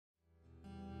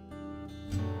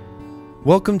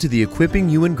Welcome to the Equipping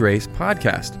You in Grace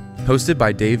podcast, hosted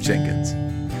by Dave Jenkins.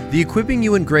 The Equipping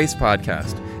You in Grace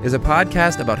podcast is a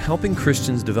podcast about helping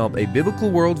Christians develop a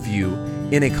biblical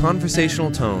worldview in a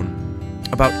conversational tone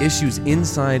about issues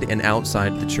inside and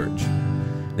outside the church.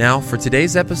 Now, for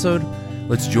today's episode,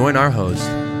 let's join our host,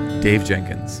 Dave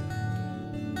Jenkins.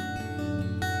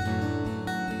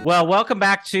 Well, welcome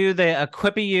back to the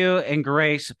Equipping You in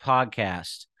Grace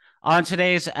podcast. On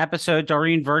today's episode,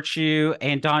 Doreen Virtue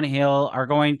and Don Hill are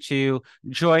going to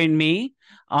join me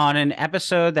on an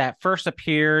episode that first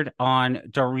appeared on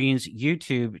Doreen's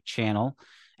YouTube channel.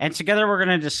 And together we're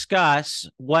going to discuss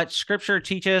what Scripture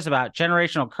teaches about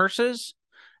generational curses,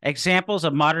 examples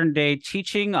of modern day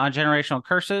teaching on generational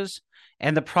curses,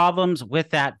 and the problems with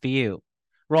that view.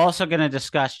 We're also going to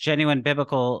discuss genuine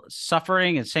biblical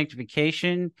suffering and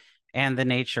sanctification and the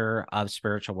nature of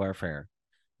spiritual warfare.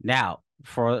 Now,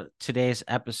 for today's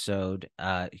episode,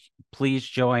 please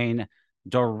join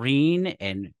Doreen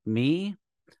and me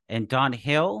and Don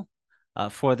Hill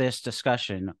for this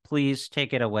discussion. Please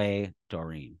take it away,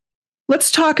 Doreen. Let's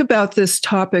talk about this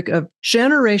topic of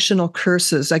generational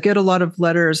curses. I get a lot of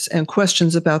letters and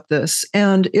questions about this.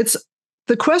 And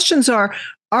the questions are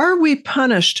we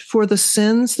punished for the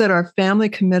sins that our family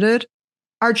committed?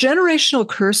 Are generational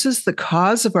curses the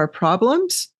cause of our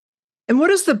problems? And what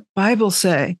does the Bible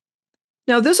say?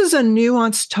 Now, this is a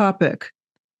nuanced topic,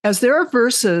 as there are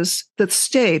verses that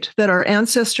state that our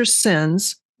ancestors'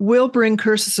 sins will bring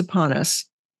curses upon us.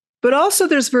 But also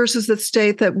there's verses that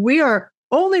state that we are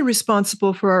only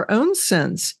responsible for our own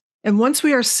sins. And once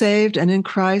we are saved and in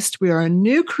Christ, we are a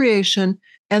new creation,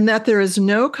 and that there is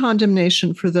no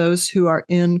condemnation for those who are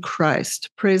in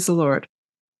Christ. Praise the Lord.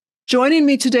 Joining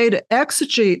me today to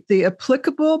exegete the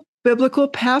applicable biblical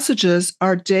passages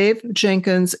are Dave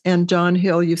Jenkins and Don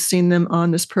Hill. You've seen them on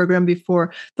this program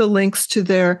before. The links to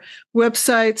their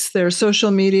websites, their social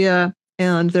media,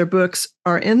 and their books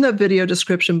are in the video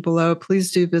description below.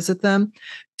 Please do visit them.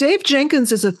 Dave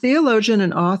Jenkins is a theologian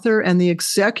and author and the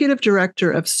executive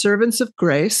director of Servants of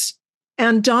Grace.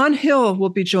 And Don Hill will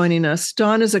be joining us.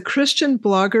 Don is a Christian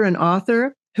blogger and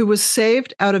author who was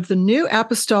saved out of the New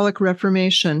Apostolic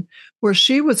Reformation, where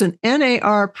she was an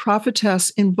NAR prophetess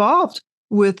involved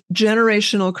with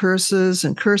generational curses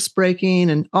and curse breaking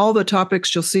and all the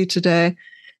topics you'll see today,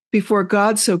 before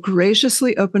God so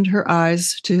graciously opened her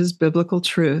eyes to his biblical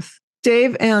truth.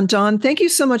 Dave and Don, thank you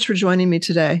so much for joining me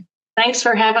today. Thanks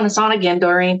for having us on again,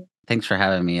 Doreen. Thanks for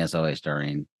having me, as always,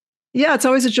 Doreen. Yeah, it's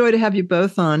always a joy to have you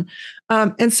both on.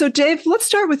 And so, Dave, let's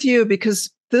start with you because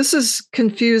this is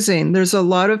confusing. There's a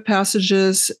lot of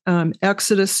passages,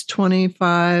 Exodus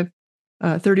 25,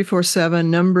 34:7,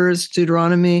 Numbers,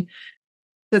 Deuteronomy,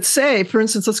 that say, for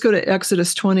instance, let's go to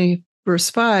Exodus 20, verse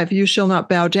 5, you shall not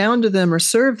bow down to them or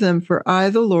serve them, for I,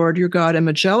 the Lord, your God, am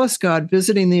a jealous God,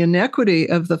 visiting the iniquity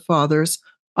of the fathers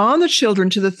on the children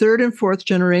to the third and fourth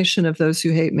generation of those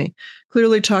who hate me.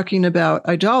 Clearly talking about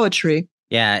idolatry.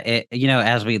 Yeah,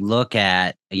 as we look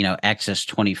at, Exodus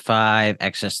 25,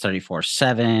 Exodus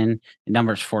 34:7,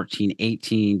 Numbers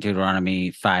 14:18,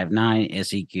 Deuteronomy 5:9,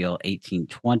 Ezekiel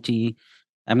 18:20.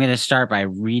 I'm going to start by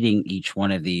reading each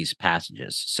one of these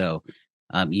passages. So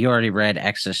you already read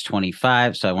Exodus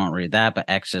 25, so I won't read that, but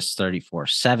Exodus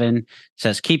 34:7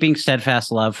 says, keeping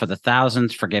steadfast love for the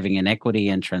thousands, forgiving iniquity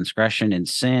and transgression and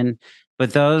sin,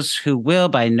 but those who will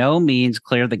by no means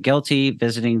clear the guilty,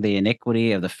 visiting the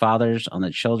iniquity of the fathers on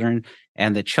the children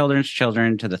and the children's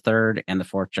children to the third and the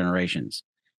fourth generations.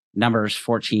 Numbers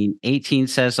 14:18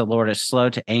 says, the Lord is slow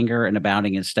to anger and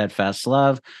abounding in steadfast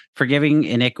love, forgiving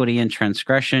iniquity and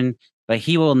transgression, but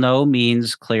he will no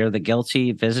means clear the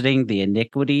guilty, visiting the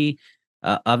iniquity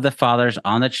of the fathers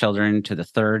on the children to the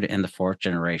third and the fourth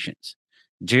generations.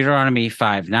 Deuteronomy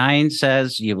 5:9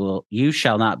 says, you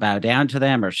shall not bow down to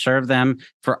them or serve them,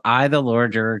 for I, the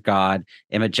Lord your God,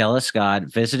 am a jealous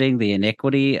God, visiting the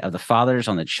iniquity of the fathers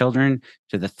on the children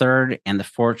to the third and the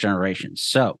fourth generations.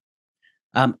 So,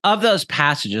 of those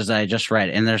passages that I just read,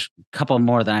 and there's a couple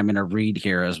more that I'm going to read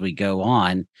here as we go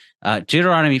on,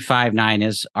 Deuteronomy 5:9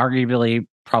 is arguably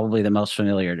probably the most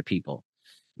familiar to people.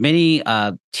 Many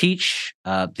teach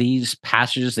these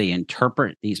passages, they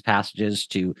interpret these passages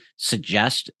to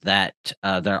suggest that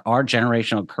there are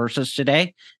generational curses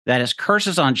today, that is,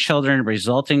 curses on children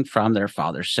resulting from their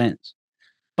father's sins.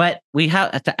 But we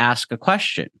have to ask a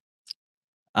question.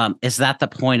 Is that the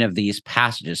point of these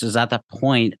passages? Is that the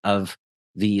point of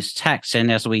these texts?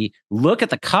 And as we look at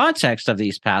the context of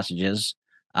these passages,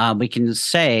 we can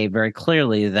say very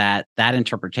clearly that that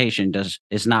interpretation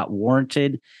is not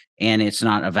warranted and it's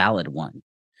not a valid one.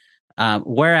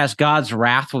 Whereas God's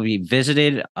wrath will be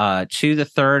visited to the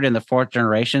third and the fourth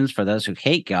generations for those who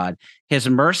hate God, his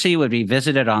mercy would be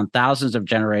visited on thousands of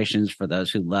generations for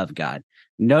those who love God.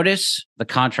 Notice the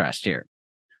contrast here.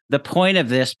 The point of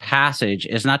this passage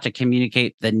is not to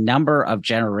communicate the number of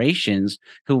generations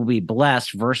who will be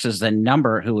blessed versus the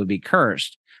number who will be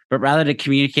cursed, but rather to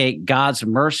communicate God's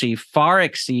mercy far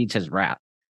exceeds his wrath.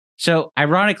 So,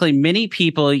 ironically, many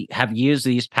people have used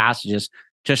these passages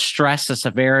to stress the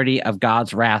severity of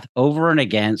God's wrath over and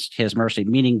against his mercy,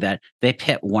 meaning that they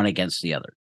pit one against the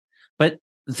other. But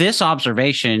this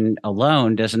observation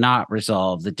alone does not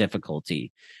resolve the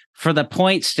difficulty, for the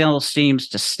point still seems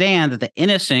to stand that the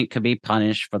innocent could be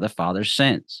punished for the father's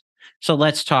sins. So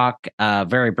let's talk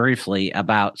very briefly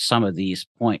about some of these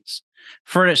points.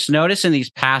 First, notice in these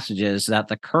passages that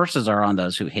the curses are on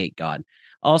those who hate God.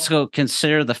 Also,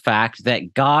 consider the fact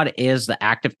that God is the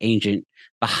active agent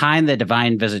behind the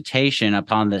divine visitation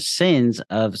upon the sins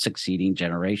of succeeding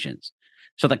generations.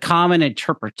 So the common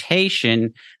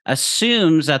interpretation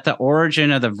assumes that the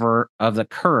origin of the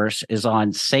curse is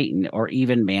on Satan or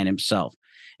even man himself.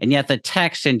 And yet the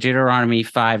text in Deuteronomy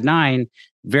 5:9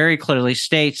 very clearly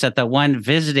states that the one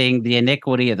visiting the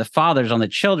iniquity of the fathers on the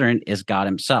children is God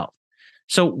himself.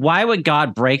 So why would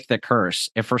God break the curse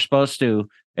if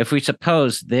we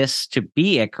suppose this to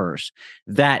be a curse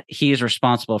that he is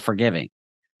responsible for giving?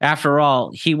 After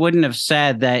all, he wouldn't have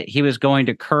said that he was going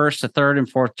to curse the third and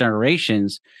fourth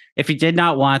generations if he did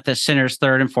not want the sinner's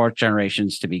third and fourth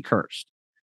generations to be cursed.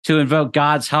 To invoke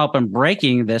God's help in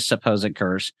breaking this supposed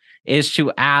curse is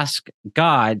to ask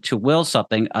God to will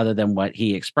something other than what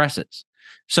he expresses.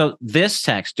 So this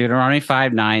text, Deuteronomy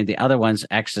 5:9, the other ones,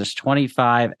 Exodus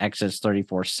 25, Exodus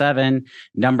 34:7,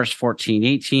 Numbers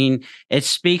 14:18, it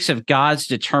speaks of God's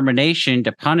determination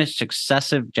to punish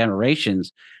successive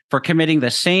generations for committing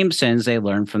the same sins they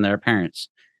learned from their parents.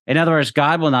 In other words,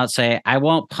 God will not say, I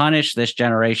won't punish this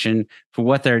generation for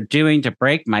what they're doing to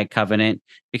break my covenant,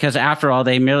 because after all,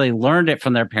 they merely learned it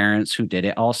from their parents who did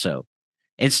it also.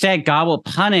 Instead, God will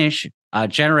punish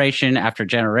generation after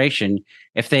generation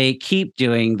if they keep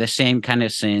doing the same kind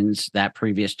of sins that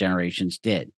previous generations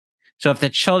did. So if the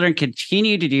children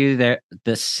continue to do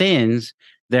the sins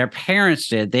their parents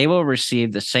did, they will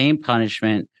receive the same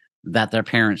punishment that their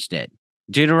parents did.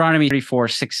 Deuteronomy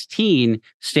 34:16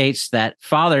 states that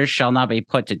fathers shall not be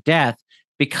put to death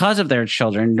because of their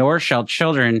children, nor shall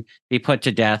children be put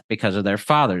to death because of their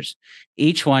fathers.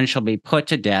 Each one shall be put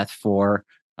to death for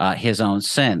his own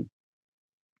sin.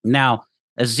 Now,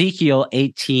 Ezekiel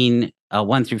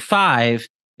 18:1-5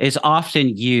 is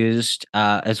often used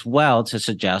as well to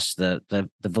suggest the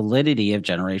validity of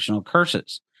generational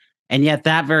curses. And yet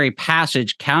that very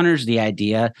passage counters the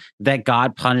idea that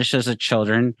God punishes the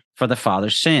children for the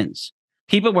father's sins.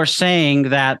 People were saying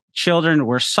that children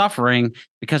were suffering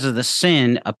because of the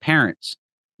sin of parents.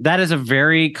 That is a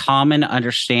very common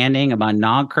understanding among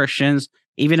non-Christians,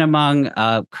 even among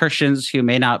Christians who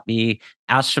may not be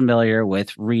as familiar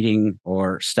with reading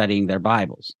or studying their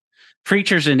Bibles.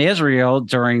 Preachers in Israel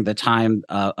during the time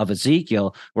of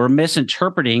Ezekiel were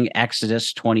misinterpreting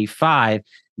Exodus 25,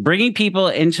 bringing people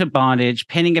into bondage,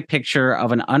 painting a picture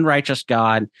of an unrighteous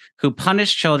God who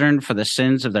punished children for the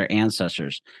sins of their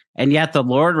ancestors. And yet the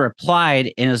Lord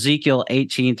replied in Ezekiel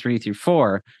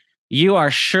 18:3-4, you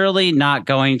are surely not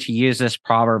going to use this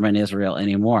proverb in Israel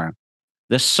anymore.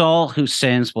 The soul who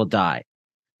sins will die.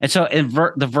 And so in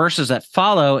the verses that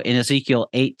follow in Ezekiel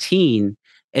 18,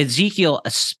 Ezekiel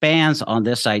expands on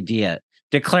this idea,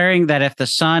 declaring that if the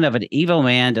son of an evil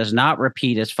man does not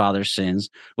repeat his father's sins,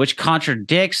 which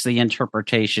contradicts the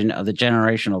interpretation of the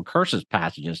generational curses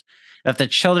passages, if the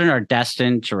children are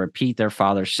destined to repeat their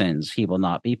father's sins, he will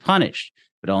not be punished,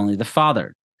 but only the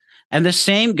father. And the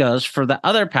same goes for the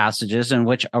other passages in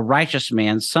which a righteous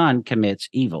man's son commits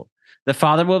evil. The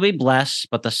father will be blessed,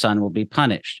 but the son will be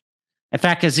punished. In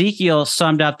fact, Ezekiel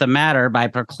summed up the matter by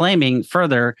proclaiming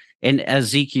further in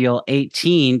Ezekiel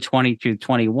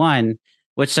 18:20-21,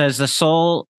 which says, the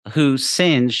soul who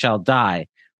sins shall die.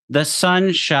 The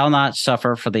son shall not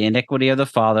suffer for the iniquity of the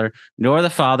father, nor the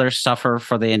father suffer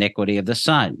for the iniquity of the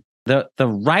son. The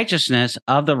righteousness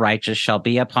of the righteous shall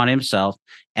be upon himself,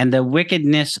 and the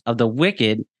wickedness of the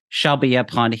wicked shall be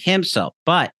upon himself.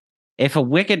 But if a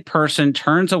wicked person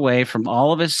turns away from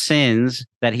all of his sins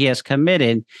that he has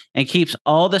committed and keeps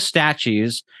all the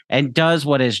statutes and does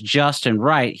what is just and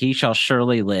right, he shall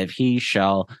surely live. He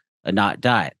shall not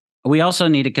die. We also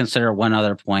need to consider one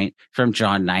other point from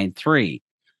John 9:3.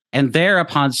 And there,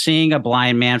 upon seeing a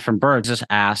blind man from birth, Jesus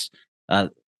asked,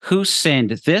 who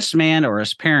sinned, this man or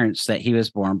his parents, that he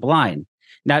was born blind?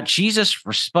 Now, Jesus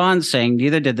responds saying,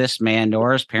 neither did this man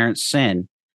nor his parents sin,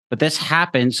 but this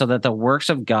happened so that the works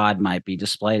of God might be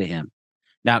displayed to him.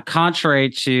 Now, contrary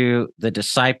to the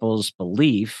disciples'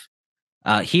 belief,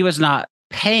 he was not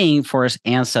paying for his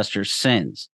ancestors'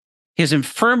 sins. His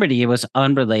infirmity was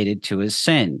unrelated to his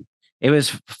sin. It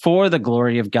was for the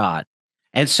glory of God.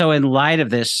 And so in light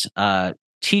of this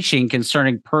teaching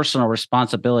concerning personal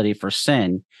responsibility for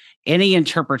sin, any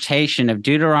interpretation of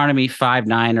Deuteronomy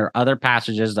 5:9 or other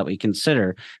passages that we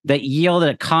consider that yield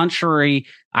a contrary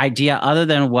idea other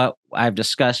than what I've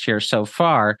discussed here so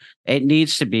far, it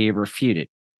needs to be refuted.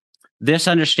 This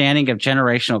understanding of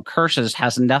generational curses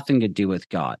has nothing to do with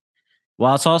God.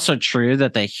 While it's also true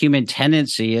that the human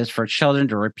tendency is for children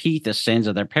to repeat the sins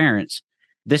of their parents,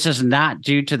 this is not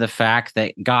due to the fact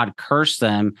that God cursed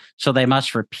them, so they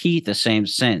must repeat the same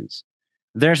sins.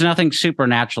 There's nothing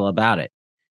supernatural about it.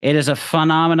 It is a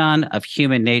phenomenon of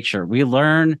human nature. We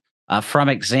learn from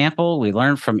example, we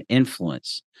learn from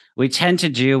influence. We tend to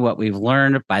do what we've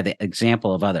learned by the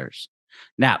example of others.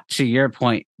 Now, to your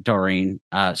point, Doreen,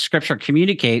 Scripture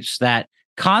communicates that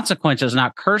consequences,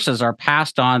 not curses, are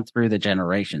passed on through the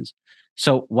generations.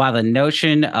 So while the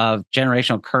notion of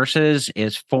generational curses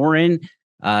is foreign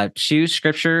to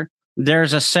Scripture,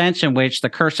 there's a sense in which the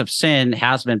curse of sin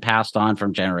has been passed on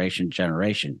from generation to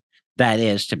generation. That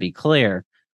is, to be clear,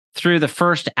 through the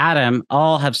first Adam,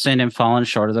 all have sinned and fallen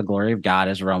short of the glory of God,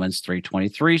 as Romans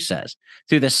 3:23 says.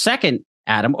 Through the second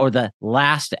Adam, or the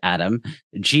last Adam,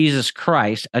 Jesus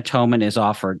Christ, atonement is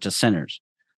offered to sinners.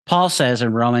 Paul says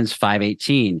in Romans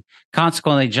 5:18,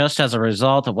 consequently, just as a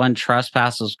result of one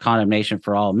trespass was condemnation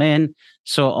for all men,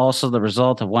 so also the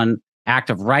result of one act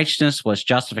of righteousness was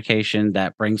justification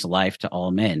that brings life to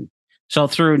all men. So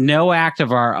through no act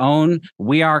of our own,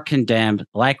 we are condemned.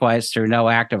 Likewise, through no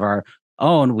act of our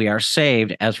own, we are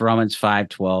saved, as Romans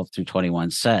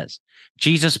 5:12-21 says.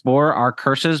 Jesus bore our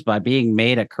curses by being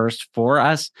made a curse for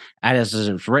us, as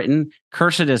it is written,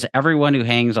 cursed is everyone who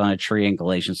hangs on a tree, in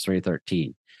Galatians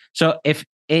 3:13. So if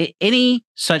any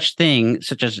such thing,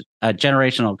 such as a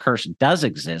generational curse, does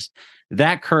exist,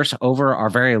 that curse over our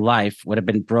very life would have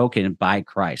been broken by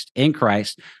Christ. In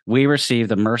Christ, we receive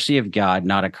the mercy of God,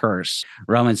 not a curse.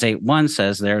 Romans 8:1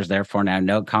 says, there is therefore now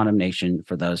no condemnation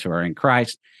for those who are in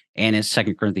Christ. And in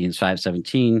 2 Corinthians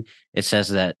 5:17, it says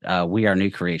that we are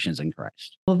new creations in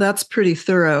Christ. Well, that's pretty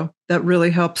thorough. That really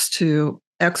helps to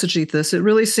exegete this. It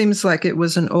really seems like it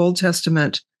was an Old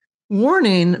Testament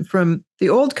warning from the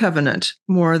Old Covenant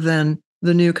more than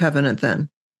the New Covenant then.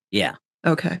 Yeah.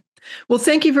 Okay. Well,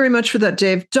 thank you very much for that,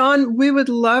 Dave. Don, we would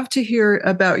love to hear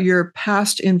about your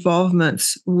past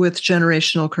involvements with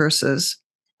generational curses.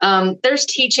 There's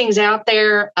teachings out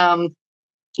there.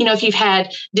 If you've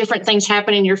had different things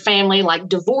happen in your family, like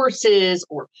divorces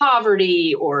or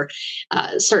poverty or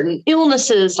certain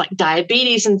illnesses like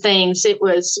diabetes and things, it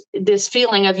was this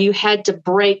feeling of you had to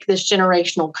break this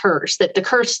generational curse, that the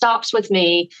curse stops with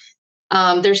me.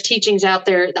 There's teachings out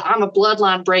there that I'm a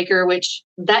bloodline breaker, which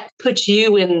that puts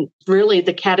you in really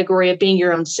the category of being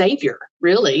your own savior.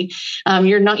 Really,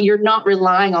 you're not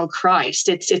relying on Christ.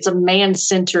 It's a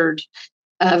man-centered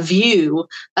view,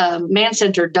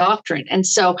 man-centered doctrine. And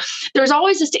so there's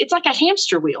always this, it's like a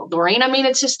hamster wheel, Doreen. I mean,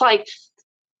 it's just like,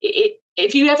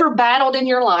 if you ever battled in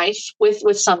your life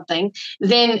with something,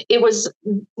 then it was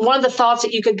one of the thoughts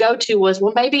that you could go to was,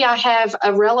 well, maybe I have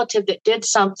a relative that did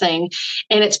something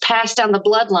and it's passed down the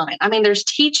bloodline. I mean, there's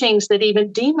teachings that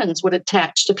even demons would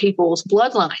attach to people's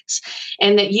bloodlines,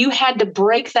 and that you had to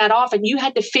break that off and you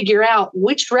had to figure out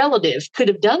which relative could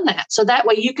have done that. So that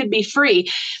way you could be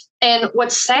free. And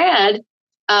what's sad,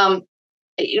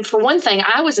 for one thing,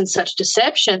 I was in such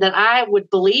deception that I would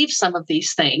believe some of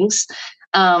these things,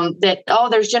 that,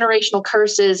 there's generational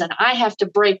curses and I have to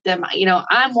break them.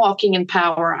 I'm walking in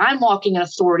power. I'm walking in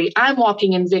authority. I'm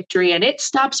walking in victory. And it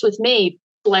stops with me.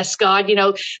 Bless God.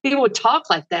 People would talk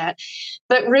like that.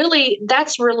 But really,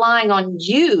 that's relying on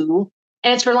you.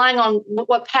 And it's relying on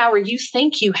what power you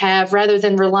think you have rather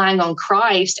than relying on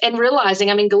Christ and realizing,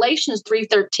 Galatians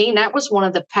 3:13, that was one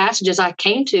of the passages I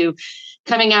came to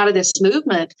coming out of this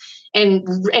movement and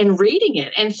reading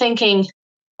it and thinking,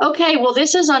 okay, well,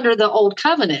 this is under the old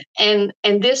covenant and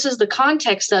this is the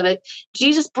context of it.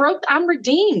 Jesus I'm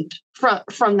redeemed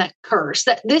from that curse.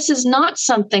 That this is not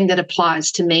something that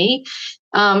applies to me.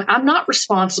 I'm not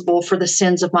responsible for the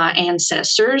sins of my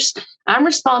ancestors. I'm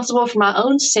responsible for my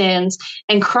own sins,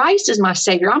 and Christ is my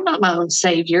savior. I'm not my own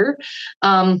savior.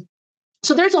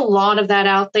 So there's a lot of that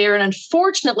out there. And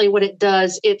unfortunately, what it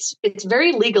does, it's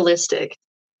very legalistic.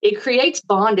 It creates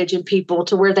bondage in people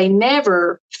to where they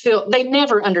never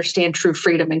understand true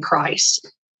freedom in Christ.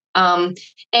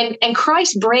 And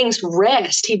Christ brings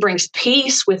rest. He brings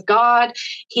peace with God.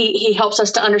 He helps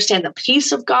us to understand the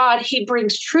peace of God. He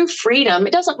brings true freedom.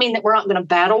 It doesn't mean that we're not going to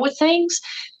battle with things,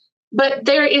 but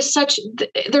there's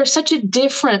such a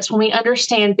difference when we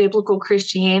understand biblical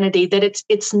Christianity, that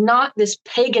it's not this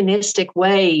paganistic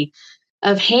way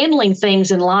of handling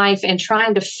things in life and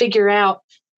trying to figure out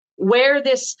where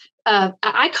this,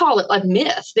 I call it a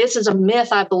myth. This is a myth,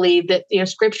 I believe, that,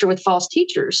 Scripture with false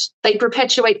teachers, they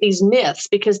perpetuate these myths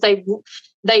because they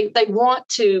want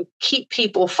to keep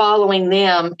people following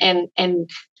them. And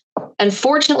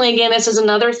unfortunately, again, this is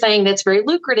another thing that's very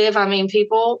lucrative. I mean,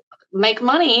 people make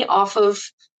money off of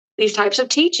these types of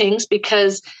teachings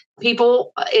because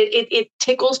it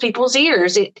tickles people's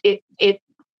ears. It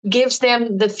gives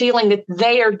them the feeling that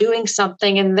they are doing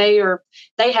something and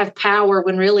they have power,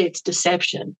 when really it's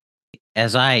deception.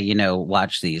 As I,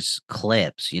 watch these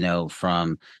clips,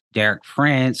 from Derek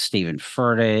Prince, Stephen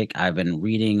Furtick, I've been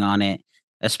reading on it,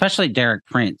 especially Derek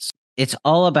Prince. It's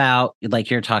all about,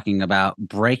 like you're talking about,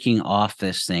 breaking off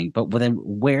this thing. But then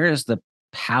where is the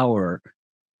power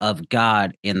of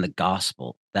God in the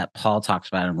gospel that Paul talks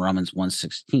about in Romans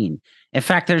 1:16? In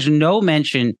fact, there's no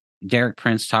mention. Derek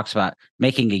Prince talks about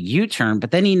making a U-turn, but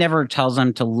then he never tells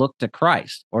them to look to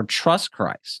Christ or trust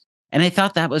Christ. And I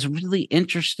thought that was really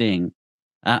interesting.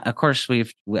 Of course,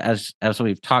 as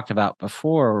we've talked about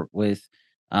before with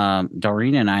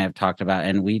Doreen and I have talked about,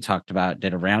 and we talked about,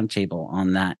 did a roundtable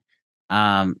on that.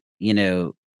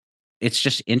 It's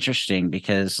just interesting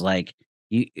because, like,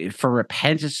 for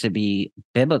repentance to be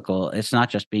biblical, it's not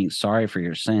just being sorry for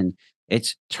your sin;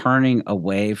 it's turning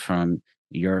away from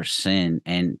your sin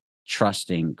and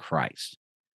trusting Christ.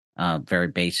 Very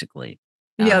basically.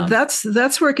 Yeah,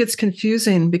 that's where it gets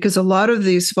confusing, because a lot of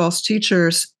these false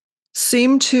teachers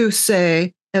seem to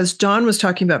say, as Don was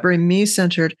talking about, very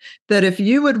me-centered, that if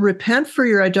you would repent for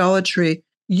your idolatry,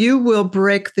 you will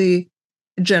break the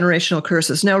generational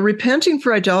curses. Now, repenting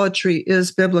for idolatry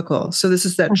is biblical. So this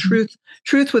is that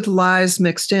truth with lies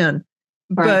mixed in.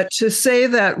 Right. But to say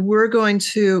that we're going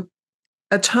to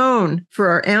atone for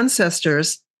our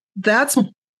ancestors, that's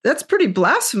pretty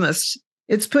blasphemous.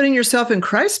 It's putting yourself in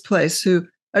Christ's place, who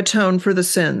atoned for the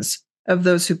sins of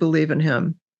those who believe in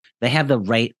him. They have the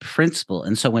right principle.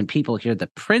 And so when people hear the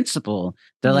principle,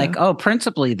 they're like, oh,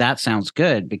 principally, that sounds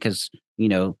good, because,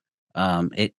 it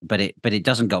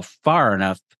doesn't go far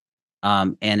enough,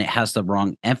 and it has the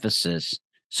wrong emphasis.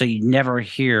 So you never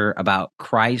hear about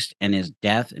Christ and his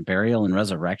death and burial and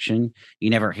resurrection.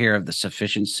 You never hear of the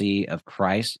sufficiency of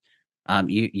Christ. I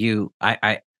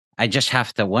just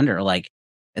have to wonder, like,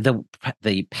 the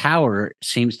power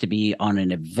seems to be on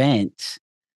an event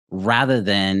rather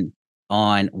than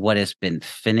on what has been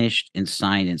finished and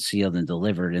signed and sealed and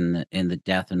delivered in the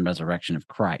death and resurrection of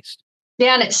Christ.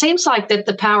 Yeah, and it seems like that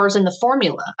the power's in the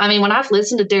formula. I mean, when I've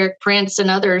listened to Derek Prince and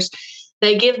others,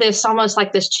 they give this almost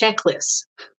like this checklist.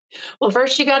 Well,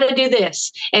 first you got to do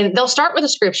this, and they'll start with a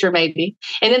scripture maybe,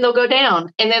 and then they'll go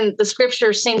down, and then the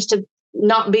scripture seems to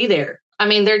not be there. I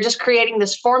mean, they're just creating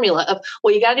this formula of,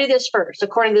 well, you got to do this first,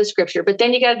 according to the scripture, but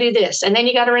then you got to do this, and then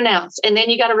you got to renounce, and then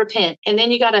you got to repent, and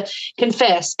then you got to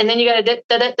confess, and then you got to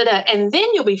and then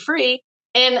you'll be free.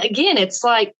 And again, it's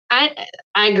like, I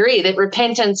agree that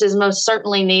repentance is most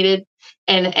certainly needed,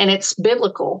 and it's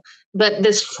biblical, but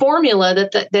this formula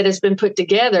that has been put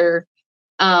together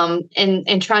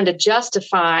and trying to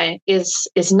justify is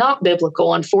not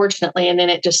biblical, unfortunately. And then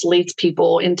it just leads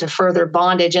people into further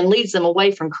bondage and leads them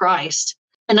away from Christ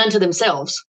and unto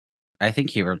themselves. I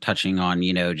think you were touching on,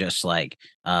 just like,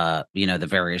 the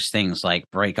various things like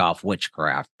break off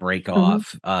witchcraft, break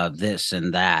off this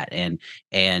and that. And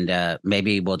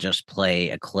maybe we'll just play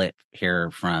a clip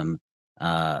here from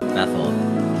Bethel.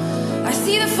 I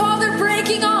see the Father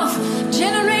breaking off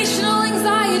generational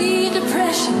anxiety and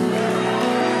depression.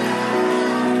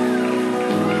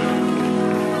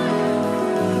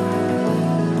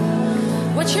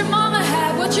 What your mama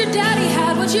had, what your daddy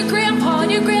had, what your grandpa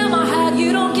and your grandma had,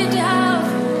 you don't get to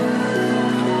have.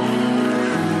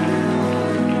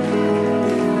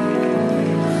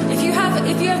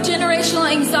 If you have generational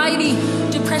anxiety,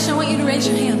 depression, I want you to raise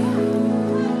your hand.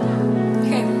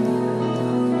 Okay.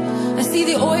 I see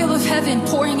the oil of heaven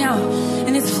pouring out,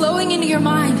 and it's flowing into your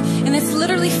mind, and it's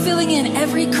literally filling in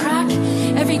every crack,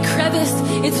 every crevice.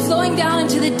 It's flowing down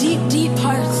into the deep, deep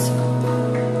parts.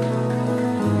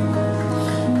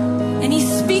 And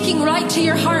he's speaking right to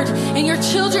your heart, and your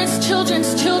children's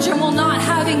children will not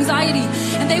have anxiety,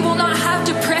 and they will not have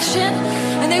depression,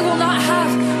 and they will not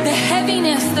have the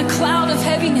heaviness, the cloud of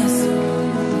heaviness.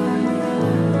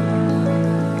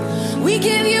 We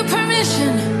give you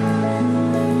permission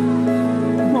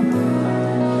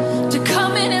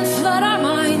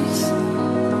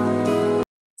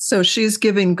So she's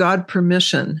giving God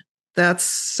permission. That's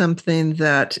something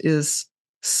that is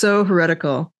so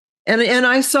heretical. And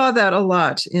I saw that a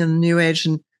lot in New Age.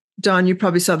 And Dawn, you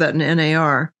probably saw that in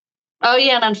NAR. Oh,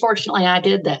 yeah. And unfortunately, I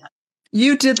did that.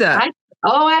 You did that?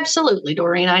 Absolutely,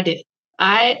 Doreen. I did.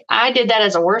 I did that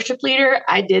as a worship leader.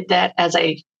 I did that as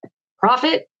a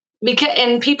prophet.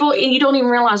 And you don't even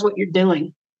realize what you're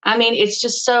doing. I mean, it's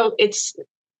just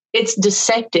it's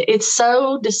deceptive. It's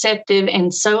so deceptive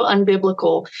and so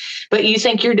unbiblical, but you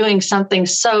think you're doing something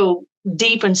so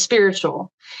deep and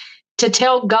spiritual to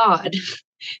tell God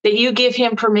that you give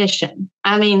him permission.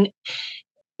 I mean,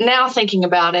 now thinking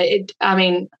about it,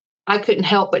 I couldn't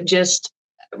help but just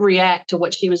react to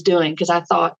what she was doing, because I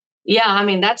thought, yeah, I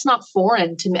mean, that's not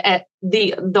foreign to me. At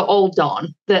the old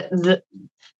Dawn,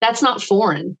 that's not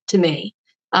foreign to me.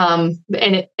 And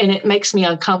it makes me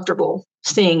uncomfortable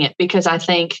seeing it, because I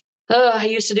think, I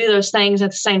used to do those things.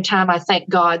 At the same time, I thank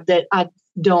God that I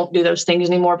don't do those things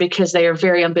anymore, because they are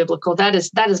very unbiblical. That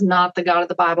is not the God of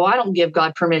the Bible. I don't give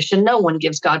God permission. No one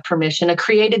gives God permission. A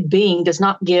created being does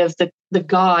not give the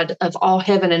God of all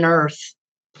heaven and earth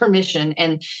permission.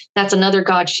 And that's another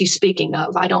God she's speaking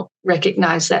of. I don't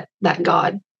recognize that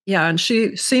God. Yeah, and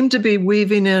she seemed to be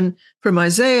weaving in from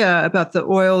Isaiah about the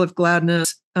oil of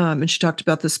gladness. And she talked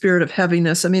about the spirit of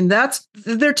heaviness. I mean,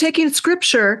 they're taking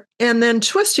scripture and then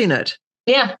twisting it.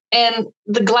 Yeah. And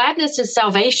the gladness is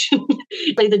salvation.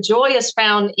 The joy is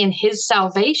found in his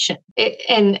salvation.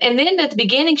 And then at the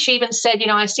beginning, she even said,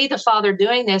 I see the Father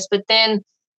doing this, but then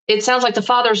it sounds like the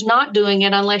Father's not doing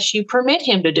it unless you permit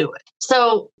him to do it.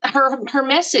 So her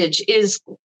message is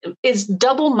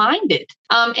double-minded.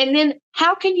 And then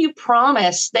how can you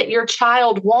promise that your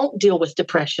child won't deal with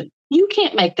depression? You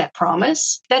can't make that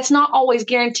promise. That's not always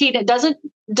guaranteed. It doesn't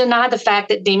deny the fact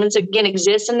that demons again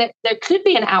exist and that there could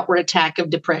be an outward attack of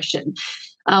depression.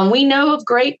 We know of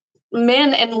great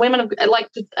men and women like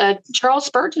Charles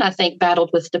Spurgeon, I think,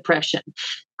 battled with depression.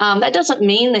 That doesn't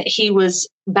mean that he was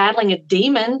battling a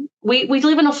demon. We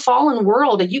live in a fallen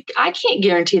world, and I can't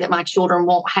guarantee that my children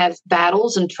won't have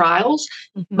battles and trials,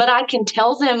 but I can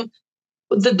tell them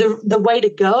the way to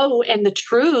go and the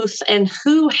truth and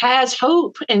who has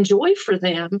hope and joy for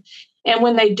them. And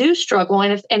when they do struggle,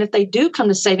 and if they do come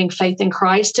to saving faith in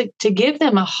Christ, to give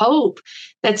them a hope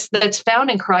that's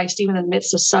found in Christ, even in the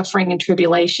midst of suffering and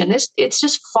tribulation. It's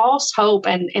just false hope,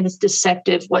 and it's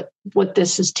deceptive what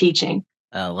this is teaching.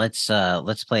 Let's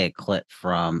play a clip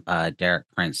from Derek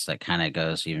Prince that kind of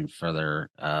goes even further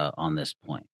on this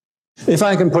point. If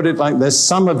I can put it like this,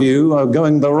 some of you are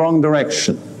going the wrong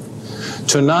direction.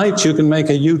 Tonight you can make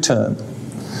a U-turn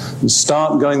and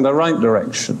start going the right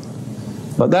direction.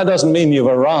 But that doesn't mean you've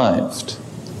arrived.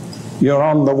 You're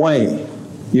on the way.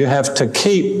 You have to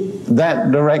keep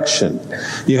that direction.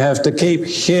 You have to keep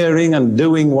hearing and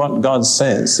doing what God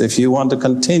says if you want to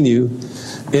continue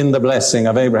in the blessing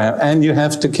of Abraham. And you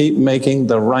have to keep making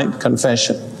the right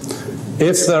confession.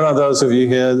 If there are those of you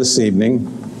here this evening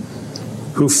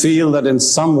who feel that in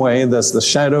some way there's the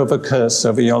shadow of a curse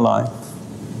over your life,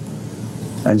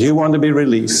 and you want to be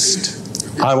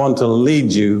released, I want to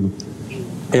lead you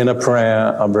in a prayer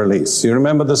of release. You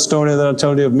remember the story that I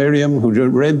told you of Miriam, who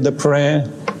read the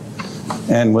prayer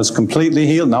and was completely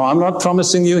healed? Now, I'm not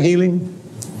promising you healing.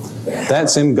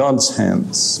 That's in God's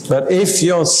hands. But if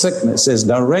your sickness is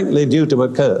directly due to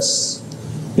a curse,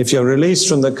 if you're released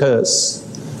from the curse,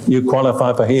 you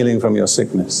qualify for healing from your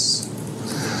sickness.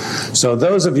 So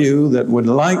those of you that would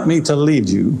like me to lead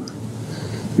you,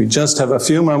 we just have a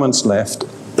few moments left.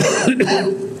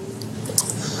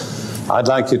 I'd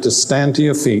like you to stand to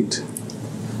your feet,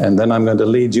 and then I'm going to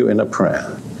lead you in a prayer.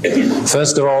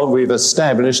 First of all, we've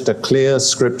established a clear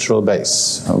scriptural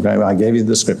base. Okay, I gave you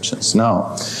the scriptures.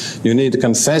 Now, you need to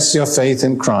confess your faith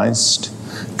in Christ,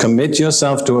 commit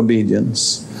yourself to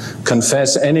obedience,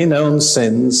 confess any known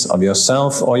sins of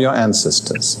yourself or your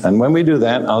ancestors. And when we do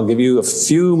that, I'll give you a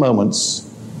few moments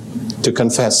to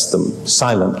confess them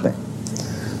silently.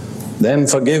 Then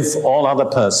forgive all other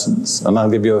persons, and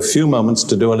I'll give you a few moments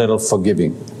to do a little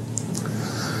forgiving.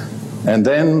 And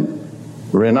then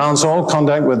renounce all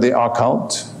contact with the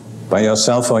occult by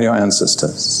yourself or your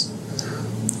ancestors.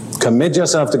 Commit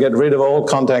yourself to get rid of all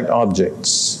contact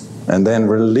objects, and then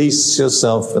release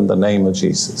yourself in the name of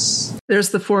Jesus. There's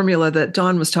the formula that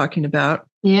Dawn was talking about.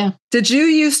 Yeah. Did you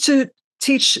used to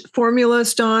teach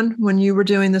formulas, Dawn, when you were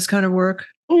doing this kind of work?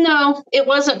 No, it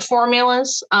wasn't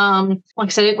formulas. Like I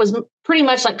said, it was pretty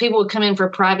much like people would come in for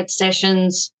private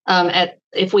sessions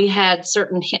if we had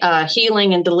certain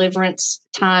healing and deliverance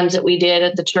times that we did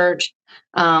at the church.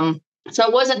 So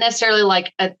it wasn't necessarily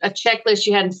like a checklist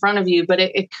you had in front of you, but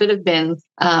it could have been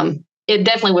it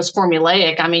definitely was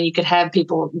formulaic. I mean, you could have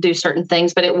people do certain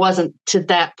things, but it wasn't to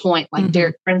that point like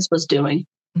Derek Prince was doing.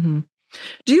 Mm-hmm.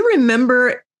 Do you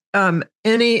remember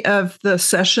any of the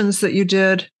sessions that you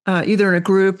did, either in a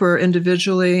group or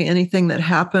individually, anything that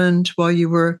happened while you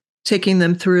were taking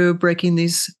them through breaking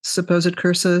these supposed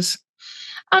curses?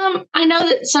 I know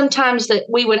that sometimes that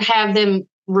we would have them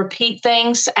repeat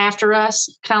things after us,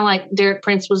 kind of like Derek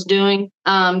Prince was doing,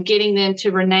 getting them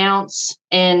to renounce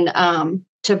and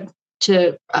to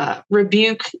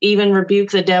rebuke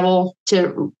the devil,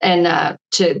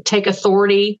 to take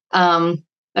authority.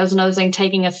 That was another thing,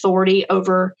 taking authority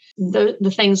over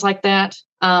the things like that,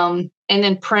 and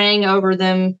then praying over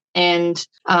them, and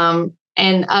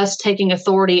us taking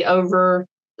authority over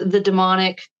the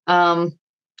demonic.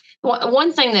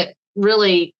 One thing that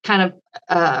really kind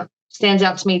of stands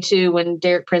out to me too when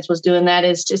Derek Prince was doing that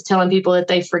is just telling people that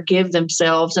they forgive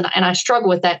themselves. And I struggle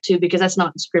with that too, because that's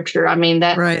not in scripture. I mean,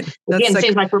 that right. Again,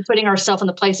 seems like we're putting ourselves in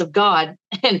the place of God,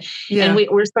 and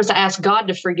we're supposed to ask God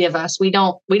to forgive us. We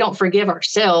don't forgive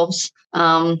ourselves.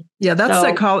 That's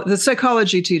the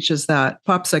psychology teaches that,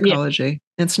 pop psychology.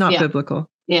 Yeah. It's not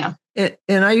biblical. Yeah.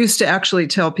 And I used to actually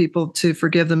tell people to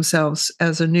forgive themselves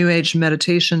as a New Age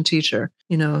meditation teacher.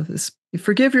 You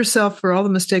forgive yourself for all the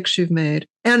mistakes you've made.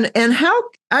 And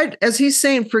as he's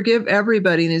saying, forgive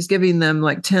everybody, and he's giving them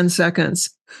like 10 seconds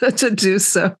to do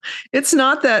so. It's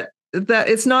not that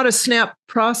it's not a snap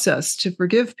process to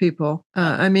forgive people.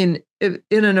 I mean, in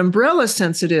an umbrella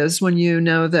sense, it is, when you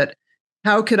know that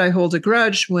how could I hold a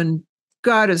grudge when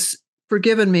God has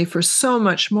forgiven me for so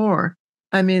much more?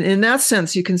 I mean, in that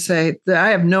sense, you can say that I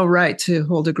have no right to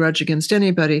hold a grudge against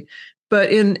anybody. But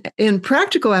in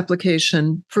practical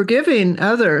application, forgiving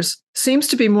others seems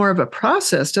to be more of a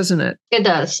process, doesn't it? It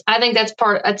does. I think that's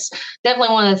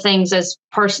definitely one of the things, as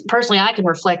personally I can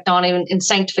reflect on, even in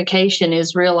sanctification,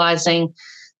 is realizing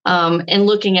and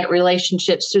looking at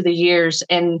relationships through the years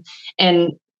and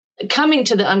coming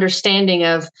to the understanding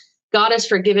of, God has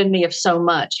forgiven me of so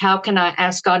much. How can I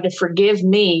ask God to forgive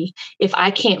me if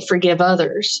I can't forgive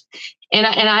others? And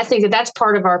I think that that's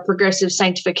part of our progressive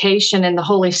sanctification, and the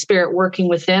Holy Spirit working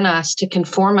within us to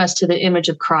conform us to the image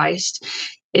of Christ,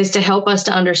 is to help us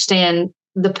to understand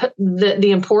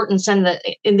the importance and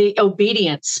the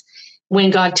obedience when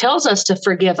God tells us to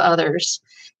forgive others,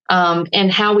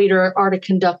 and how we are to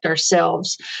conduct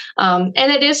ourselves. And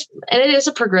it is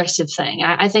a progressive thing.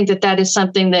 I think that is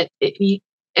something that,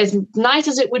 as nice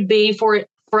as it would be for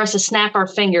us to snap our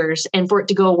fingers and for it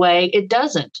to go away, it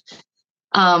doesn't.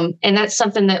 And that's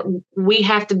something that we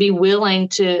have to be willing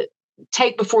to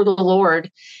take before the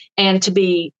Lord, and to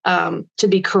be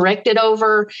corrected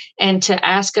over, and to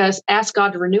ask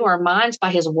God to renew our minds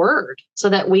by His Word, so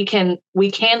that we can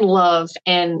love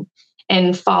and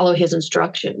follow His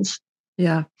instructions.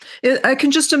 Yeah, I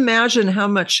can just imagine how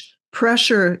much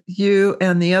pressure you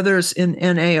and the others in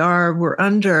NAR were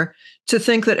under to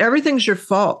think that everything's your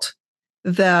fault,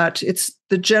 that it's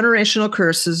the generational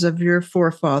curses of your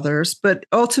forefathers, but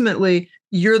ultimately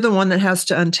you're the one that has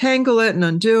to untangle it and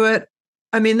undo it.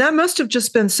 I mean, that must have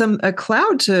just been a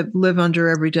cloud to live under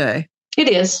every day. It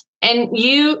is. And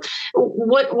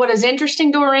what is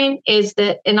interesting, Doreen, is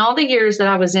that in all the years that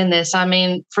I was in this, I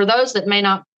mean, for those that may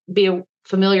not be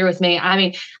familiar with me, I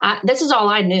mean, this is all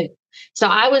I knew. So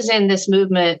I was in this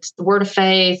movement, the Word of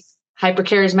Faith,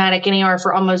 hypercharismatic NAR,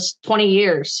 for almost 20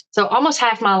 years. So almost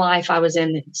half my life I was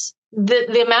in this.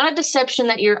 The amount of deception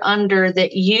that you're under,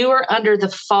 that you are under the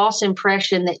false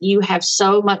impression that you have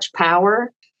so much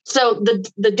power. So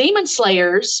the demon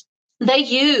slayers, they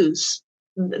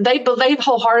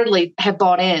wholeheartedly have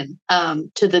bought in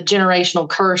to the generational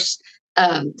curse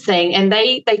thing, and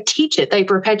they teach it, they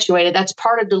perpetuate it. That's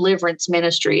part of deliverance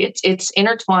ministry. It's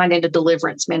intertwined into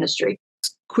deliverance ministry.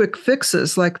 Quick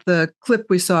fixes, like the clip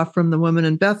we saw from the woman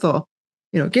in Bethel,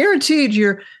 guaranteed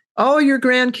all your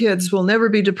grandkids will never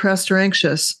be depressed or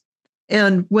anxious.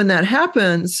 And when that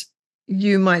happens,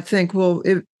 you might think, well,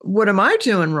 what am I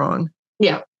doing wrong?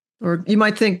 Yeah. Or you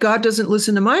might think God doesn't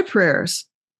listen to my prayers.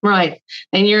 Right.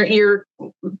 And you're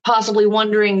possibly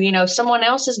wondering, someone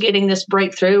else is getting this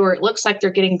breakthrough, or it looks like they're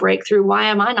getting breakthrough. Why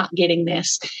am I not getting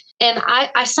this? And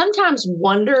I sometimes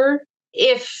wonder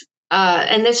if,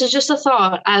 and this is just a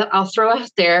thought I'll throw out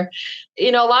there,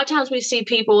 a lot of times we see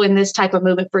people in this type of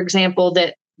movement, for example,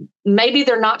 that maybe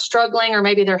they're not struggling, or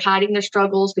maybe they're hiding their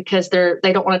struggles because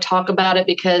they don't want to talk about it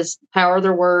because power of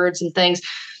their words and things.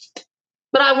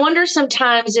 But I wonder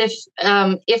sometimes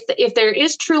if there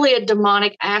is truly a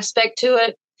demonic aspect to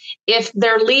it, if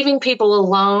they're leaving people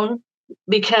alone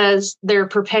because they're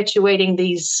perpetuating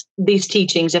these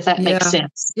teachings, if that makes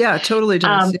sense. Yeah, it totally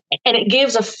does. And it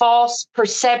gives a false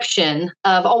perception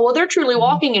of, oh, well, they're truly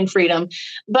walking in freedom,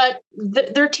 but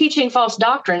they're teaching false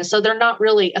doctrine, so they're not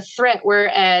really a threat.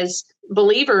 Whereas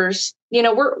believers,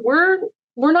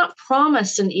 we're not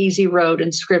promised an easy road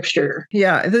in Scripture.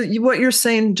 Yeah, what you're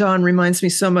saying, John, reminds me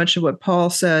so much of what Paul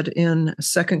said in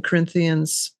 2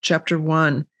 Corinthians chapter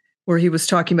 1, where he was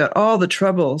talking about all the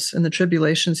troubles and the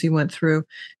tribulations he went through.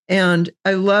 And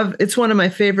it's one of my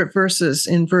favorite verses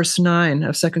in verse 9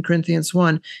 of 2 Corinthians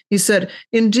 1. He said,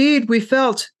 "Indeed, we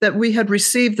felt that we had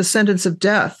received the sentence of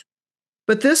death,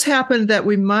 but this happened that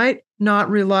we might not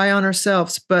rely on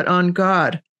ourselves, but on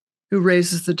God who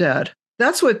raises the dead."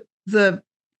 That's what the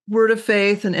Word of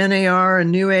Faith and NAR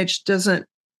and New Age doesn't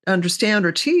understand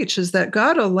or teach, is that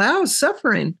God allows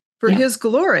suffering for his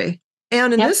glory.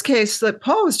 And in this case that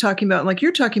Paul was talking about, like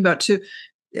you're talking about,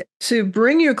 to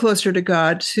bring you closer to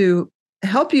God, to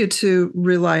help you to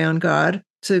rely on God,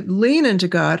 to lean into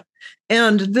God.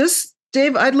 And this,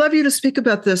 Dave, I'd love you to speak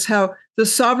about this, how the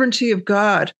sovereignty of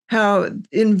God, how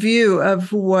in view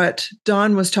of what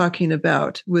Don was talking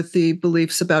about with the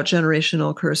beliefs about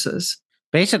generational curses.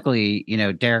 Basically,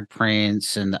 Derek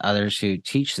Prince and the others who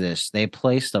teach this, they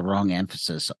place the wrong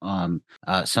emphasis on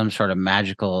some sort of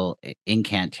magical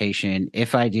incantation.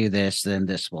 If I do this, then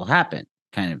this will happen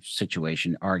kind of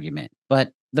situation argument.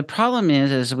 But the problem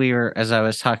is, as I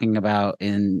was talking about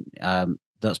in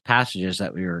those passages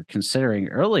that we were considering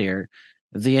earlier,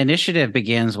 the initiative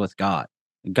begins with God.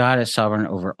 God is sovereign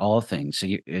over all things. So,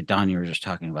 Don, you were just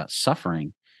talking about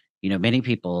suffering. Many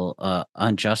people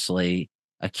unjustly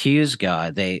accuse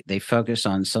God. They focus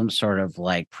on some sort of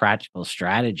like practical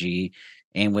strategy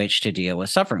in which to deal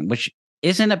with suffering, which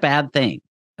isn't a bad thing.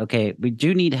 Okay, we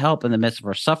do need help in the midst of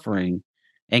our suffering,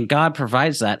 and God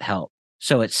provides that help.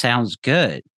 So it sounds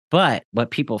good. But what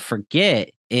people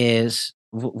forget is,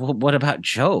 what about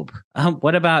Job?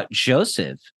 What about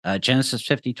Joseph? Genesis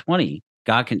 50:20.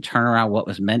 God can turn around what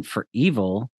was meant for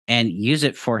evil and use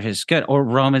it for his good. Or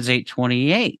Romans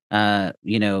 8:28.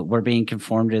 We're being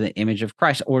conformed to the image of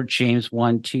Christ. Or James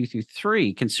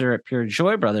 1:2-3. Consider it pure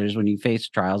joy, brothers, when you face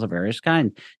trials of various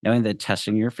kind, knowing that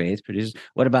testing your faith produces.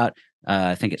 What about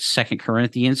I think it's 2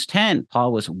 Corinthians 10.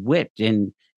 Paul was whipped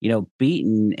and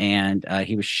beaten, and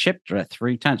he was shipwrecked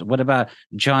 3 times. What about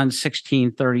John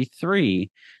 16:33?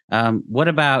 What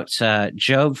about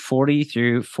Job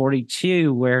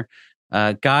 40-42, where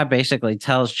God basically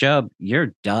tells Job,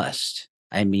 "You're dust."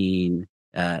 I mean,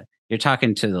 you're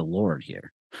talking to the Lord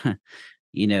here,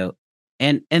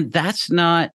 and that's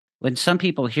not, when some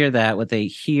people hear that, what they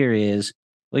hear is,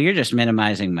 well, you're just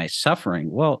minimizing my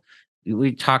suffering. Well,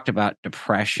 we talked about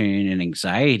depression and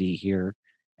anxiety here,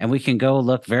 and we can go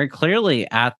look very clearly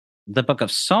at the book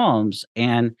of Psalms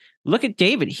and look at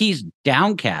David. He's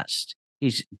downcast.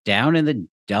 He's down in the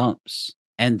dumps.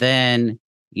 And then,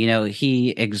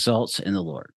 he exalts in the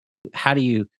Lord. How do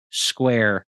you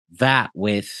square that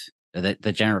with the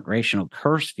generational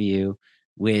curse view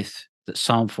with the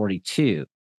Psalm 42?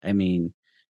 I mean,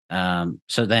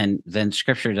 so then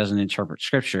Scripture doesn't interpret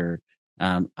Scripture.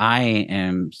 I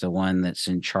am the one that's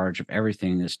in charge of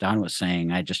everything, as Don was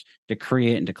saying. I just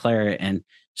decree it and declare it. And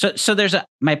so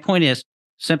my point is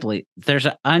simply, there's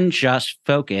an unjust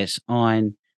focus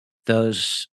on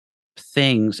those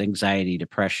things: anxiety,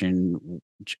 depression,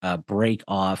 break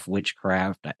off,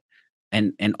 witchcraft,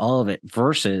 and all of it,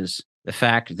 versus the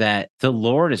fact that the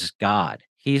Lord is God.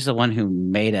 He's the one who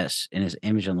made us in his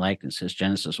image and likeness, as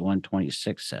Genesis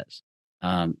 1:26 says.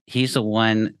 He's the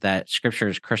one that Scripture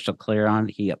is crystal clear on.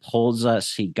 He upholds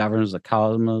us. He governs the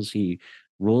cosmos. He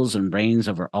rules and reigns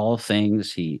over all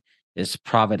things. He is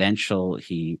providential.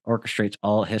 He orchestrates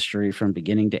all history from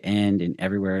beginning to end and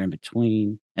everywhere in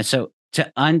between. And so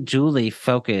to unduly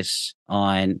focus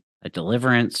on a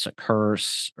deliverance, a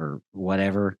curse, or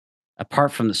whatever,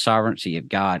 apart from the sovereignty of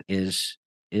God, is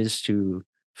to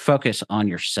focus on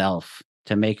yourself,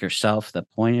 to make yourself the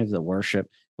point of the worship,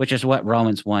 which is what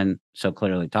Romans 1 so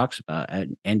clearly talks about.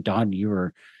 And Don, you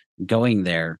were going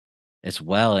there as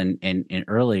well. And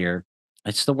earlier,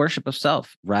 it's the worship of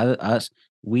self. Rather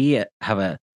we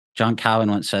have John Calvin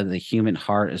once said, the human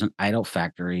heart is an idol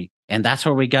factory, and that's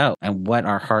where we go. And what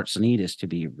our hearts need is to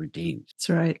be redeemed. That's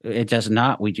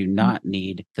right. We do not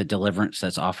need the deliverance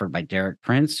that's offered by Derek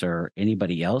Prince or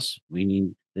anybody else. We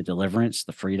need the deliverance,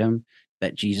 the freedom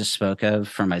that Jesus spoke of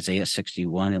from Isaiah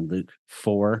 61 and Luke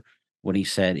 4, when he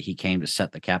said he came to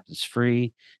set the captives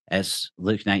free. As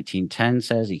Luke 19:10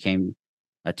 says, he came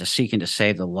to seek and to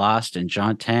save the lost. In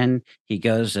John 10, he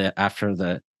goes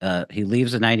after he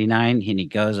leaves the 99 and he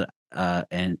goes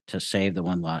and to save the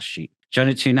one lost sheep.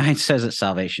 Jonah 2:9 says that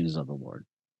salvation is of the Lord.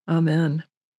 Amen.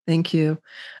 Thank you.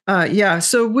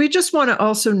 So we just want to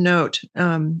also note,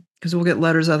 because we'll get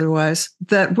letters otherwise,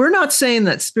 that we're not saying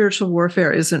that spiritual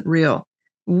warfare isn't real.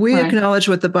 We Right. acknowledge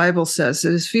what the Bible says.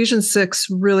 Ephesians 6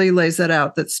 really lays that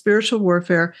out, that spiritual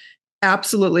warfare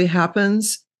absolutely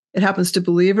happens. It happens to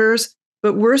believers.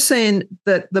 But we're saying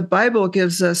that the Bible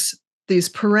gives us these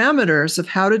parameters of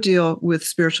how to deal with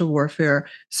spiritual warfare,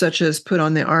 such as put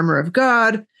on the armor of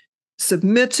God,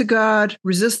 submit to God,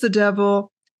 resist the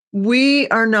devil. We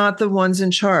are not the ones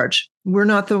in charge. We're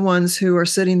not the ones who are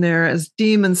sitting there as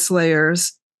demon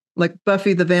slayers, like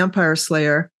Buffy the Vampire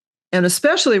Slayer. And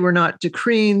especially, we're not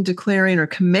decreeing, declaring, or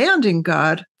commanding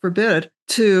God, forbid,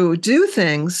 to do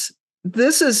things.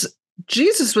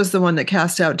 Jesus was the one that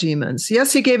cast out demons.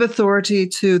 Yes, he gave authority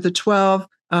to the 12,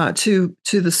 to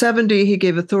the 70. He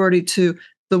gave authority to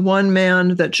the one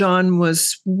man that John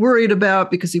was worried about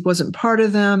because he wasn't part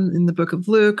of them in the book of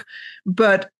Luke.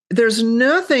 But there's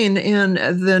nothing in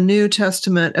the New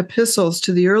Testament epistles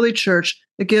to the early church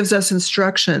that gives us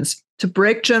instructions to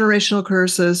break generational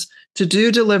curses, to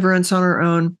do deliverance on our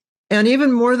own, and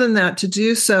even more than that, to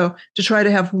do so, to try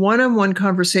to have one-on-one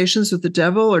conversations with the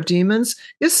devil or demons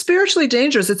is spiritually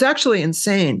dangerous. It's actually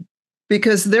insane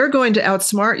because they're going to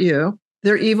outsmart you.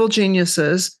 They're evil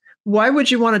geniuses. Why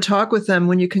would you want to talk with them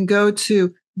when you can go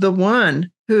to the one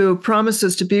who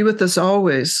promises to be with us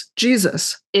always,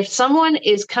 Jesus? If someone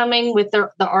is coming with the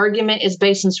argument is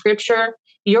based in Scripture,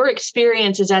 your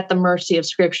experience is at the mercy of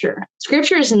Scripture.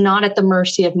 Scripture is not at the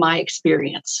mercy of my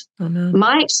experience. Amen.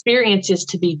 My experience is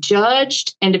to be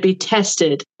judged and to be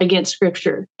tested against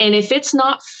Scripture. And if it's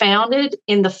not founded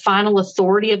in the final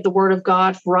authority of the Word of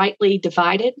God, rightly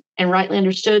divided and rightly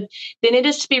understood, then it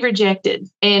is to be rejected.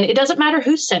 And it doesn't matter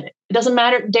who said it. It doesn't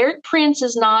matter. Derek Prince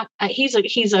is not, he's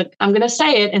a, I'm going to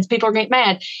say it and people are going to get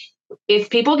mad. If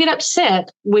people get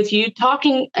upset with you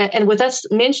talking and with us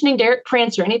mentioning Derek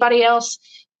Prince or anybody else,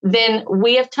 then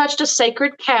we have touched a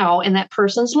sacred cow in that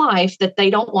person's life that they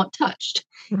don't want touched.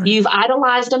 Right. You've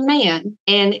idolized a man,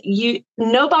 and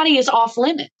nobody is off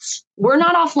limits. We're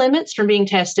not off limits from being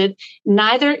tested.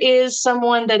 Neither is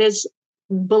someone that is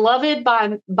beloved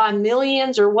by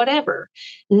millions or whatever.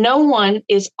 No one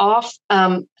is out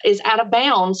of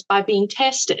bounds by being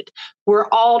tested. We're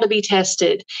all to be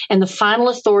tested, and the final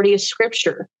authority is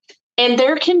Scripture. And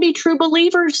there can be true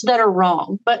believers that are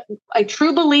wrong, but a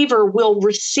true believer will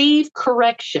receive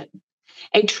correction.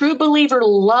 A true believer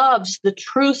loves the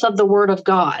truth of the Word of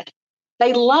God.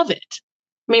 They love it.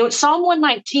 I mean, Psalm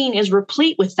 119 is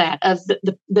replete with that, of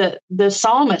the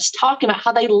psalmist talking about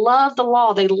how they love the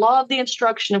law. They love the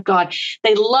instruction of God.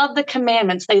 They love the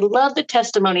commandments. They love the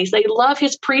testimonies. They love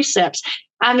his precepts.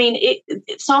 I mean,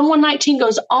 Psalm 119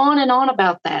 goes on and on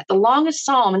about that, the longest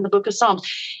psalm in the book of Psalms.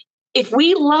 If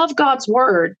we love God's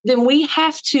word, then we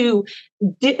have to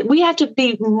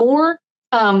be more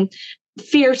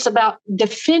fierce about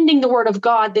defending the word of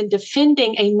God than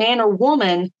defending a man or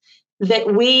woman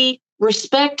that we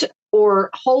respect or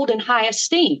hold in high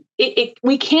esteem.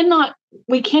 We cannot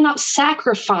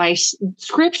sacrifice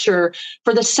Scripture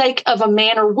for the sake of a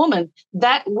man or woman.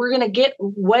 That we're going to get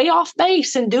way off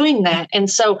base in doing that. And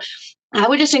so I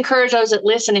would just encourage those that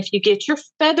listen, if you get your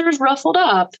feathers ruffled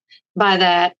up by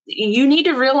that, you need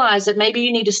to realize that maybe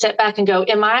you need to step back and go,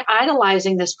 am I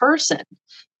idolizing this person?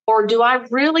 Or do I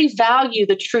really value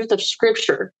the truth of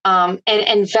Scripture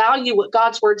and value what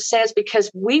God's word says? Because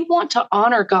we want to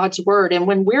honor God's word. And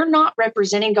when we're not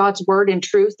representing God's word in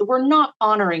truth, we're not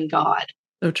honoring God.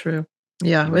 So true.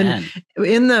 Yeah.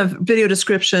 In the video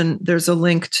description, there's a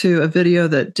link to a video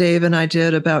that Dave and I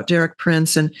did about Derek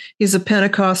Prince. And he's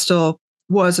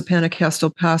was a Pentecostal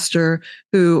pastor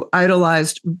who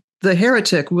idolized the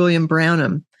heretic William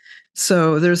Branham.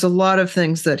 So there's a lot of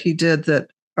things that he did that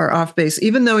are off base,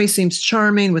 even though he seems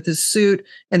charming with his suit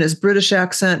and his British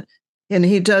accent. And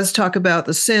he does talk about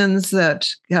the sins that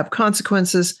have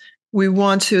consequences. We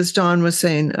want to, as Don was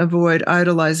saying, avoid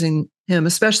idolizing him,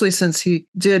 especially since he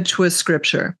did twist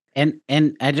Scripture. And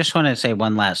I just want to say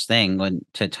one last thing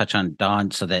to touch on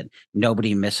Dawn so that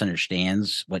nobody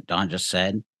misunderstands what Dawn just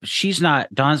said.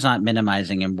 Dawn's not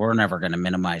minimizing, and we're never going to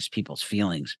minimize people's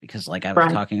feelings, because like I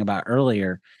was talking about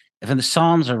earlier, if the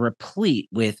Psalms are replete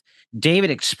with David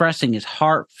expressing his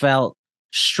heartfelt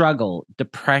struggle,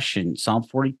 depression, Psalm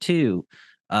 42.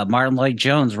 Martin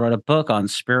Lloyd-Jones wrote a book on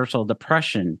spiritual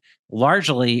depression,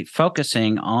 largely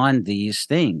focusing on these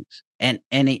things. And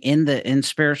in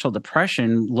spiritual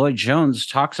depression, Lloyd-Jones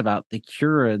talks about the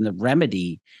cure and the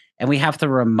remedy. And we have to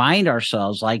remind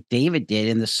ourselves, like David did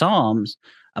in the Psalms,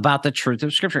 about the truth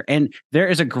of Scripture. And there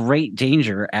is a great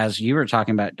danger, as you were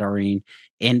talking about, Doreen,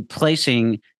 in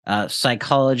placing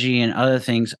psychology and other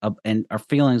things and our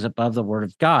feelings above the Word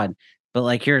of God. But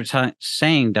like you're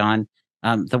saying, Don,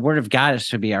 the Word of God is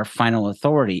to be our final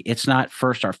authority. It's not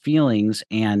first our feelings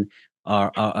and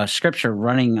a Scripture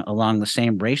running along the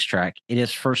same racetrack. It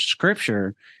is first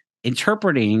Scripture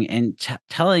interpreting and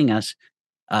telling us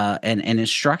and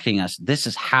instructing us, this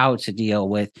is how to deal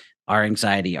with our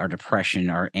anxiety, our depression,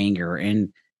 our anger,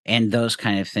 and those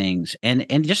kind of things.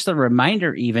 And just a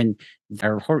reminder, even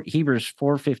Hebrews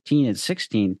 4:15 and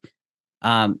 16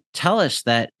 tell us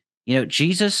that,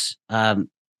 Jesus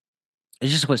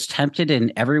just was tempted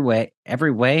in every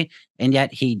way, and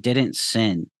yet he didn't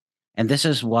sin. And this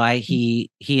is why he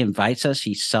invites us,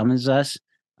 he summons us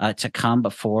to come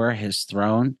before his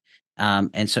throne.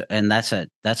 And that's a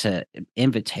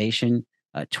invitation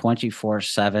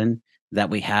 24/7 that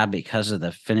we have because of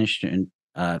the finished and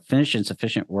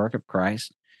sufficient work of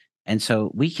Christ. And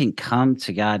so we can come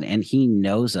to God, and he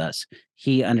knows us,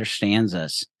 he understands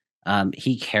us,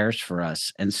 he cares for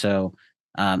us. And so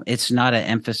it's not an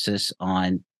emphasis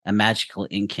on a magical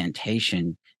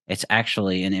incantation. It's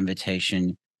actually an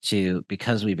invitation to,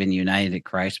 because we've been united to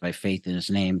Christ by faith in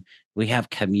his name, we have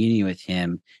communion with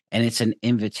him. And it's an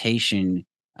invitation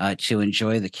to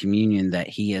enjoy the communion that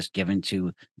he has given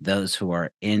to those who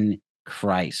are in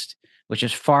Christ, which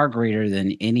is far greater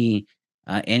than anything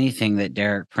that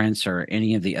Derek Prince or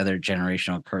any of the other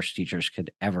generational curse teachers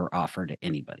could ever offer to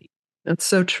anybody. That's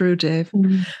so true, Dave.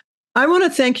 Mm-hmm. I want to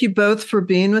thank you both for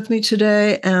being with me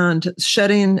today and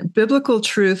shedding biblical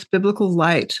truth, biblical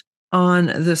light on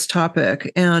this topic.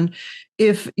 And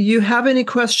if you have any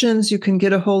questions, you can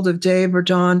get a hold of Dave or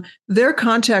Don. Their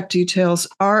contact details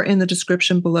are in the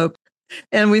description below.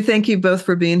 And we thank you both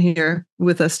for being here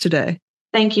with us today.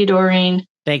 Thank you, Doreen.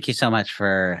 Thank you so much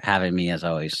for having me, as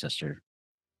always, sister.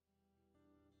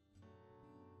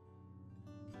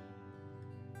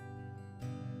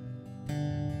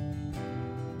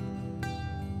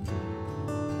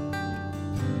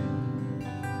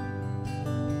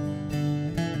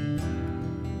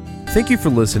 Thank you for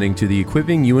listening to the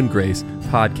Equipping You in Grace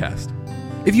podcast.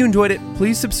 If you enjoyed it,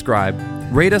 please subscribe,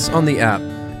 rate us on the app,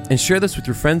 and share this with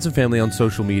your friends and family on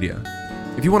social media.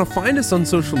 If you want to find us on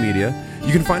social media,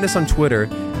 you can find us on Twitter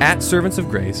 @Servants of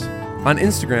Grace, on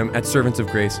Instagram @Servants of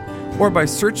Grace, or by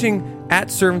searching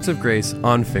 @Servants of Grace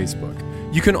on Facebook.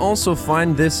 You can also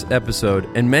find this episode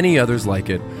and many others like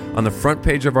it on the front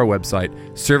page of our website,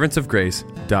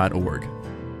 servantsofgrace.org.